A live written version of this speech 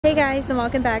Hey guys, and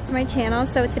welcome back to my channel.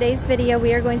 So today's video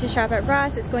we are going to shop at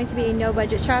Ross. It's going to be a no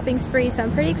budget shopping spree, so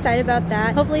I'm pretty excited about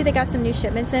that. Hopefully they got some new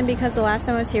shipments in because the last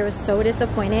time I was here was so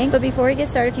disappointing. But before we get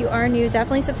started, if you are new,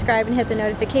 definitely subscribe and hit the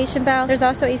notification bell. There's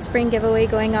also a spring giveaway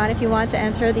going on if you want to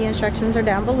enter. The instructions are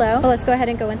down below. But let's go ahead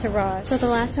and go into Ross. So the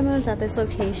last time I was at this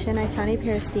location, I found a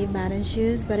pair of Steve Madden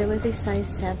shoes, but it was a size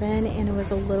 7 and it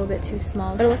was a little bit too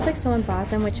small. But it looks like someone bought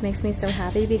them, which makes me so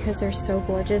happy because they're so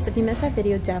gorgeous. If you missed that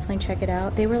video, definitely check it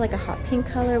out. They were like a hot pink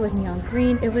color with neon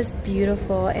green. It was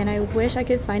beautiful and I wish I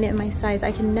could find it in my size.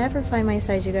 I can never find my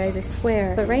size, you guys, I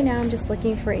swear. But right now I'm just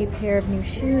looking for a pair of new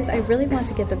shoes. I really want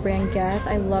to get the brand Guess.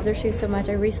 I love their shoes so much.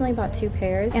 I recently bought 2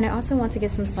 pairs and I also want to get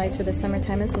some slides for the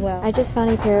summertime as well. I just found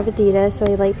a pair of Adidas, so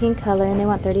a light pink color, and they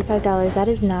want $35. That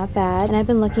is not bad. And I've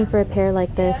been looking for a pair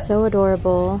like this. So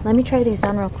adorable. Let me try these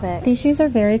on real quick. These shoes are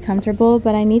very comfortable,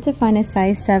 but I need to find a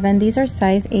size 7. These are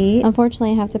size 8.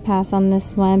 Unfortunately, I have to pass on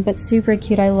this one, but super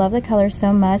cute. I love the color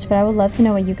so much, but I would love to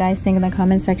know what you guys think in the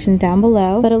comment section down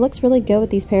below. But it looks really good with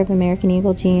these pair of American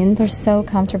Eagle jeans. They're so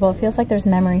comfortable. It feels like there's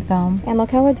memory foam. And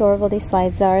look how adorable these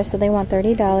slides are. So they want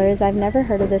 $30. I've never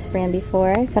heard of this brand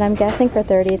before, but I'm guessing for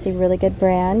 $30 it's a really good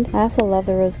brand. I also love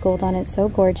the rose gold on it. So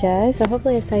gorgeous. So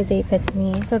hopefully a size 8 fits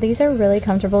me. So these are really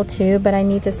comfortable too, but I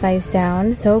need to size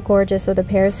down. So gorgeous with a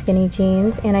pair of skinny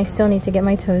jeans, and I still need to get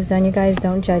my toes done. You guys,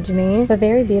 don't judge me, but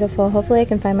very beautiful. Hopefully I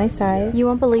can find my size. You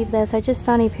won't believe this. I just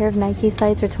found a pair of Nike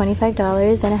slides for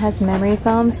 $25 and it has memory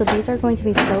foam, so these are going to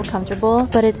be so comfortable,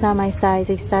 but it's not my size,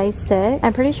 a size 6.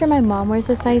 I'm pretty sure my mom wears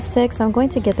a size 6, so I'm going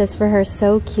to get this for her.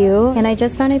 So cute. And I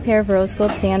just found a pair of rose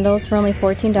gold sandals for only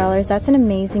 $14. That's an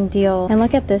amazing deal. And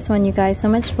look at this one, you guys, so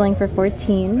much bling for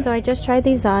 $14. So I just tried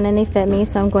these on and they fit me,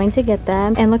 so I'm going to get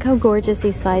them. And look how gorgeous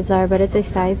these slides are, but it's a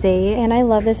size 8. And I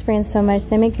love this brand so much.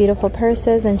 They make beautiful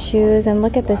purses and shoes, and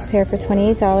look at this pair for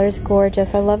 $28.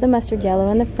 Gorgeous. I love the mustard yellow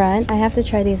in the front. I have to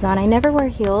try these on. I never wear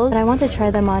heels, but I want to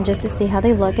try them on just to see how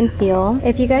they look and feel.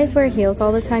 If you guys wear heels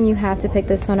all the time, you have to pick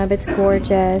this one up. It's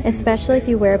gorgeous, especially if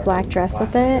you wear a black dress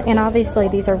with it. And obviously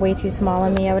these are way too small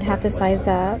on me. I would have to size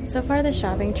up. So far the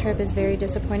shopping trip is very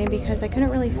disappointing because I couldn't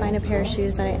really find a pair of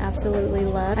shoes that I absolutely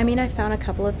love. I mean, I found a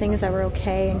couple of things that were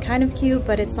okay and kind of cute,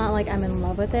 but it's not like I'm in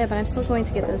love with it. But I'm still going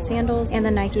to get those sandals and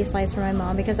the Nike slides for my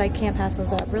mom because I can't pass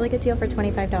those up. Really good deal for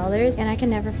 $25, and I can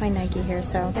never find Nike here,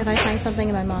 so if I find something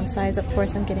in my mom's size, of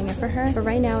course I'm getting it for her. But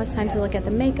right now it's time to look at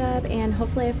the makeup, and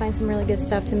hopefully I find some really good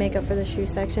stuff to make up for the shoe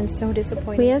section. So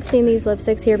disappointing. We have seen these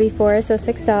lipsticks here before, so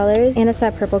 $6, and it's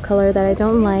that purple color that I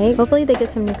don't like. Hopefully they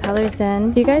get some new colors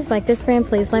in. If you guys like this brand,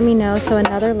 please let me know. So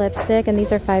another lipstick, and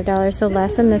these are $5, so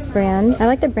less than this brand. I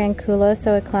like the brand Kulo,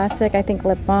 so a classic, I think,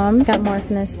 lip balm. Got more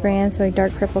from this brand, so a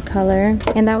dark purple color,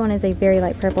 and that one is a very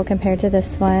light purple compared to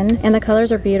this one. And the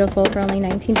colors are beautiful for only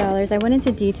 $19. I went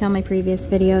into detail in my previous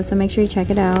video, so make sure you check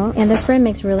it out. And this brand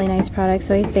makes really nice products,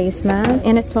 so a face mask,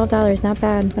 and it's $12, not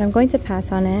bad, but I'm going to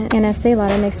pass on it. And Estee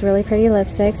Lauder makes really pretty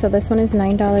lipstick, so this one is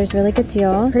 $9, really good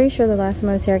deal. Pretty sure the last time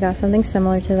I was here I got something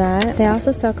similar to that. They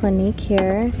also sell Clinique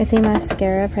here. It's a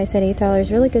mascara priced at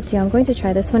 $8, really good deal. I'm going to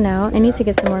try this one out. I need to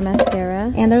get some more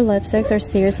mascara. And their lipsticks are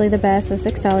seriously the best, so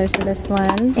 $6 for this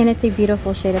one. And it's a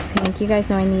beautiful shade of pink. You guys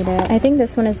know I need it. I think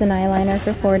this one is an eyeliner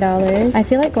for $4. I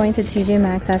feel like going to TJ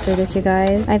Maxx after this, you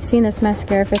guys. I've seen this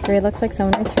mascara for $3. It looks like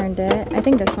someone returned it. I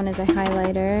think this one is a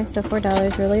highlighter, so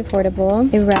 $4, really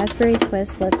affordable. A raspberry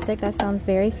twist lipstick. That sounds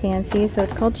very fancy, so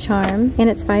it's called Charm, and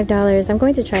it's $5. I'm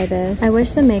going to try this. I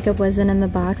wish the makeup wasn't in the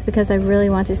box because I really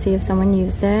want to see if someone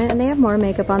used it. And they have more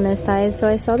makeup on this side, so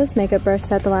I saw this makeup brush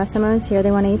set the last time I was here.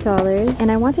 They want $8.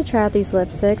 And I want to try out these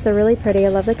lipsticks. They're really pretty. I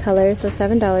love the colors, so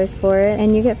 $7 for it.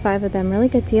 And you get 5 of them. Really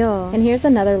good deal. And here's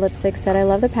another lipstick set. I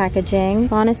love the packaging.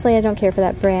 Honestly, I don't care for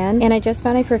that brand. And I just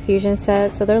found a Profusion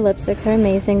set, so their lipsticks are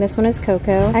amazing. This one is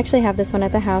Cocoa. I actually have this one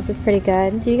at the house. It's pretty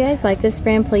good. Do you guys like this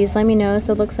brand? Please let me know.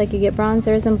 So it looks like you get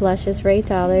bronzers and blushes for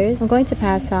 $8. I'm going to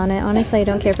pass on it. Honestly, I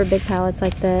don't care for big palettes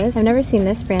like this. I've never seen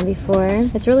this brand before.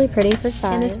 It's really pretty for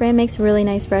 $5. And this brand makes really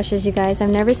nice brushes, you guys. I've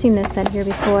never seen this set here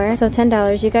before. So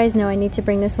 $10. You guys know I need to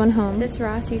bring this one home. This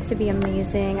Ross used to be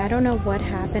amazing. I don't know what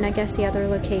happened. I guess the other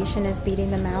location is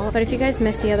beating them out. But if you guys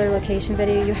missed the other location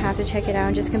video, you have to check it out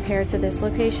and just compare it to this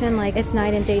location. Like, it's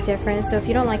night and day difference. So if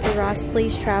you don't like the Ross,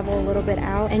 please travel a little bit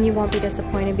out and you won't be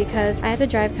disappointed, because I have to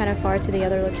drive kind of far to the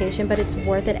other location, but it's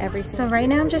worth it every single. So right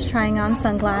now I'm just trying on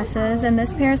sunglasses, and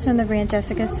this pair is from the brand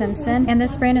Jessica Simpson, and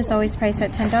this brand is always priced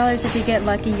at $10. If you get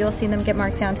lucky, you'll see them get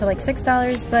marked down to like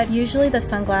 $6, but usually the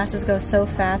sunglasses go so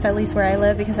fast, at least where I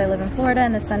live, because I live in Florida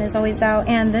and the sun is always out.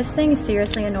 And this thing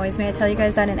seriously annoys me. I tell you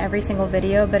guys that in every single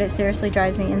video, but it seriously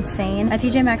drives me insane. At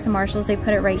TJ Maxx and Marshalls, they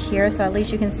put it right here, so at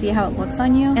least you can see how it looks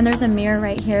on you. And there's a mirror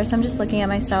right here, so I'm just looking at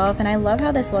myself, and I love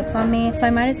how this looks looks on me, so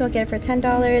I might as well get it for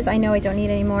 $10. I know I don't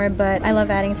need any more, but I love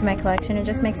adding to my collection. It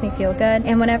just makes me feel good.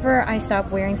 And whenever I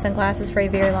stop wearing sunglasses for a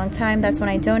very long time, that's when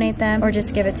I donate them or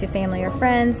just give it to family or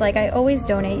friends. Like, I always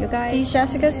donate, you guys. These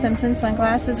Jessica Simpson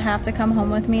sunglasses have to come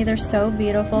home with me. They're so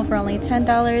beautiful for only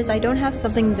 $10. I don't have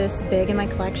something this big in my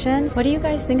collection. What do you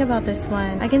guys think about this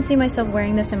one? I can see myself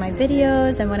wearing this in my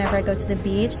videos and whenever I go to the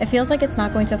beach. It feels like it's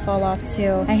not going to fall off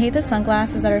too. I hate the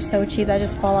sunglasses that are so cheap that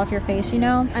just fall off your face, you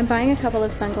know? I'm buying a couple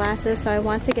of sunglasses, so I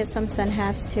want to get some sun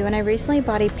hats too. And I recently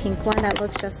bought a pink one that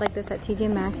looks just like this at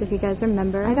TJ Maxx, if you guys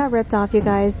remember. I got ripped off, you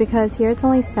guys, because here it's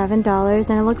only $7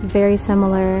 and it looks very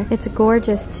similar. It's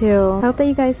gorgeous too. I hope that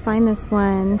you guys find this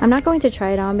one. I'm not going to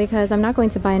try it on because I'm not going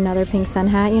to buy another pink sun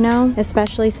hat, you know?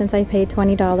 Especially since I paid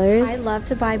 $20. I love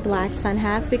to buy black sun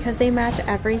hats because they match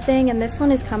everything, and this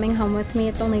one is coming home with me.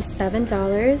 It's only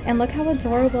 $7. And look how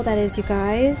adorable that is, you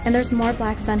guys. And there's more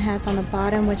black sun hats on the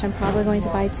bottom, which I'm probably going to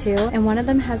buy too. And one of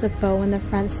them has a bow in the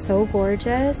front, so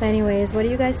gorgeous. But anyways, what do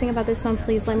you guys think about this one?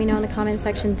 Please let me know in the comment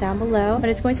section down below. But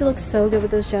it's going to look so good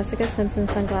with those Jessica Simpson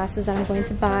sunglasses that I'm going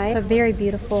to buy. But very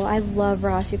beautiful. I love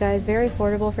Ross, you guys. Very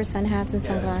affordable for sun hats and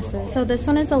sunglasses. So this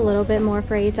one is a little bit more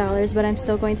for $8, but I'm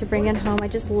still going to bring it home. I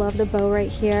just love the bow right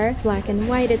here. Black and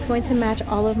white. It's going to match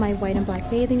all of my white and black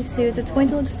bathing suits. It's going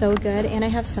to look so good, and I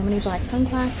have so many black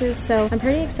sunglasses, so I'm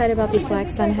pretty excited about these black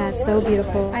sun hats. So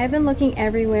beautiful. I have been looking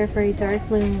everywhere for a dark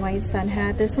blue and white sun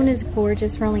hat. This one is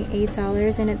gorgeous for only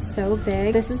 $8, and it's so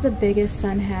big. This is the biggest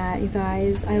sun hat, you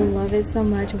guys. I love it so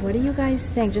much. What do you guys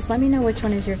think? Just let me know which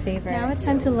one is your favorite. Now it's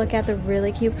time to look at the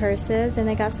really cute purses, and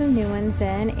they got some new ones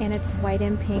in, and it's white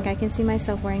and pink. I can see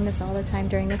myself wearing this all the time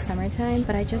during the summertime,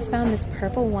 but I just found this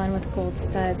purple one with gold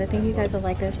studs. I think you guys will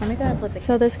like this. Let me go and flip it.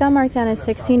 So this got marked down as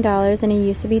 $16 and it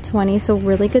used to be $20, so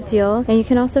really good deal. And you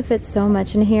can also fit so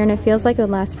much in here, and it feels like it would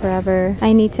last forever.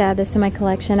 I need to add this to my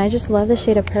collection. I just love the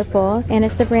shade of purple, and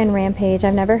it's the brand Rampage.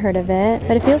 I've never heard of it,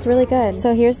 but it feels really good.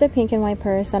 So here's the pink and white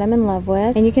purse that I'm in love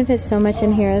with, and you can fit so much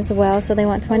in here as well. So they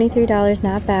want $23,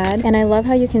 not bad. And I love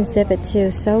how you can zip it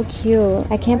too. So cute.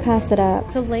 I can't pass it up.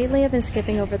 So lately I've been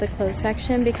skipping over the clothes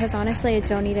section because honestly I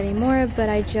don't need any more, but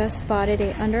I just spotted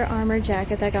a Under Armour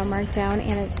jacket that got marked down,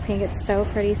 and it's pink. It's so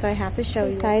pretty, so I have to show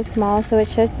you. Size small, so it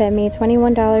should fit me.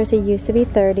 $21. It used to be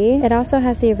 $30. It also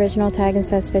has the original tag and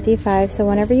says $55, so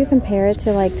whenever you compare it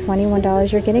to like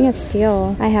 $21, you're getting a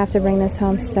steal. I have to bring this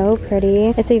home. So pretty.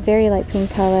 It's a very light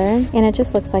pink color, and it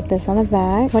just looks like this on the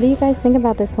back. What do you guys think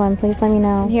about this one? Please let me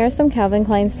know. And here are some Calvin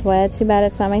Klein sweats. Too bad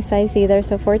it's not my size either,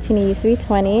 so 14. It used to be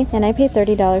 20, and I paid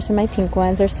 $30 for my pink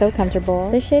ones. They're so comfortable.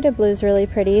 This shade of blue is really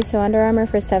pretty, so Under Armour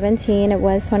for 17. It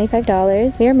was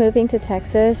 $25. We are moving to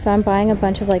Texas, so I'm buying a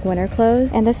bunch of like winter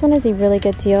clothes, and this one is a really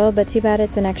good deal, but too bad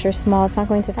it's an extra small. It's not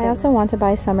going to fit. I also want to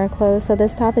buy summer clothes, so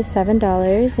this top is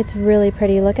 $7. It's really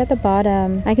pretty. Look at the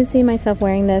bottom. I can see myself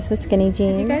wearing this with skinny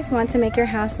jeans. If you guys want to make your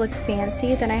house look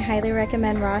fancy, then I highly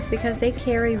recommend Ross because they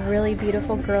carry really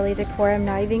beautiful girly decor. I'm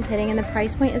not even kidding, and the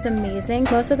price point is amazing.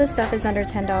 Most of the stuff is under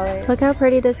 $10. Look how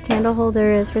pretty this candle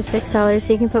holder is for $6,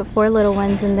 so you can put 4 little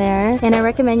ones in there. And I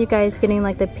recommend you guys getting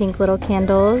like the pink little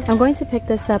candles. I'm going to pick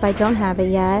this up. I don't have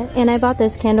it yet. And I bought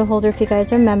this candle holder if you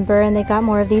guys remember, and they got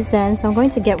more of these in, so I'm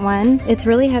going to get one. It's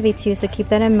really heavy too, so keep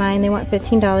that in mind. They want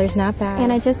 $15, not bad.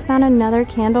 And I just found another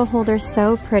candle holder,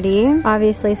 so pretty.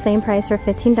 Obviously same price for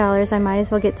 $15. I might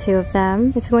as well get 2 of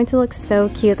them. It's going to look so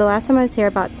cute. The last time I was here I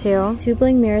bought 2. 2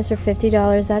 bling mirrors for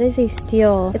 $50. That is a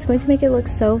steal. It's going to make it look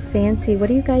so fancy. What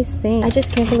do you guys think? I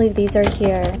just can't believe these are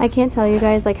here. I can't tell you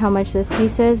guys like how much this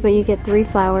piece is, but you get 3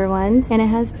 flower ones, and it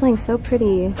has bling. So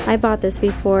pretty. I bought this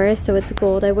before, so it's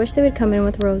gold. I wish they would come in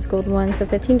with rose gold ones, so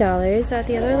 $15. So at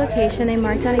the other location they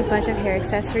marked down a bunch of hair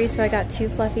accessories, so I got 2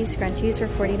 fluffy scrunchies for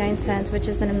 49 cents, which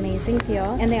is an amazing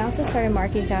deal. And they also started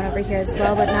marking down over here as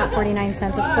well, but not 49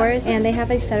 cents of course. And they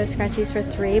have a set of scrunchies for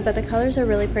 3, but the colors are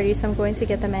really pretty, so I'm going to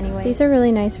get them anyway. These are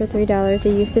really nice for $3.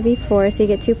 They used to be 4, so you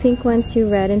get 2 pink ones, 2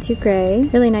 red, and 2 gray.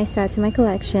 Really nice to add to my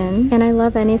collection. And I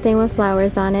love anything with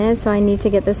flowers on it, so I need to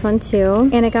get this one too.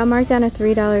 And it got marked down at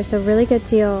 $3, so really good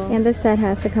deal. And the set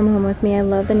has to come home with me. I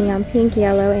love the neon pink,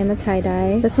 yellow, and the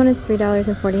tie-dye. This one is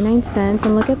 $3.49,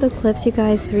 and look at the clips, you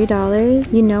guys.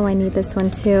 $3. You know I need this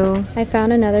one too. I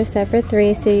found another set for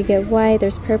 3, so you get white,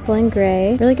 there's purple and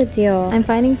gray. Really good deal. I'm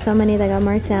finding so many that got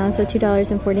marked down, so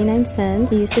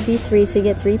 $2.49. It used to be 3, so you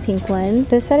get 3 pink ones.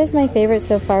 This set is my favorite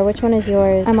so far. Which one is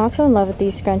yours? I'm also in love with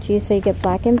these scrunchies, so you get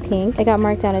black and pink. They got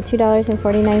marked down at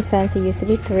 $2.49. It used to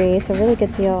be 3, so really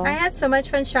good deal. I had so much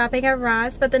fun shopping at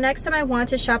Ross, but the next time I want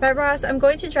to shop at Ross, I'm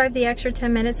going to drive the extra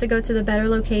 10 minutes to go to the better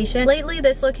location. Lately,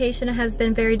 this location has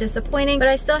been very disappointing, but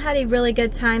I still had a really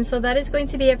good time, so that is going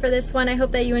to be it for this one. I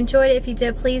hope that you enjoyed it. If you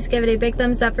did, please give it a big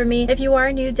thumbs up for me. If you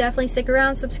are new new, definitely stick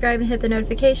around, subscribe, and hit the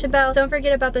notification bell. Don't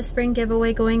forget about the spring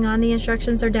giveaway going on. The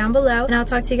instructions are down below, and I'll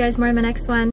talk to you guys more in my next one.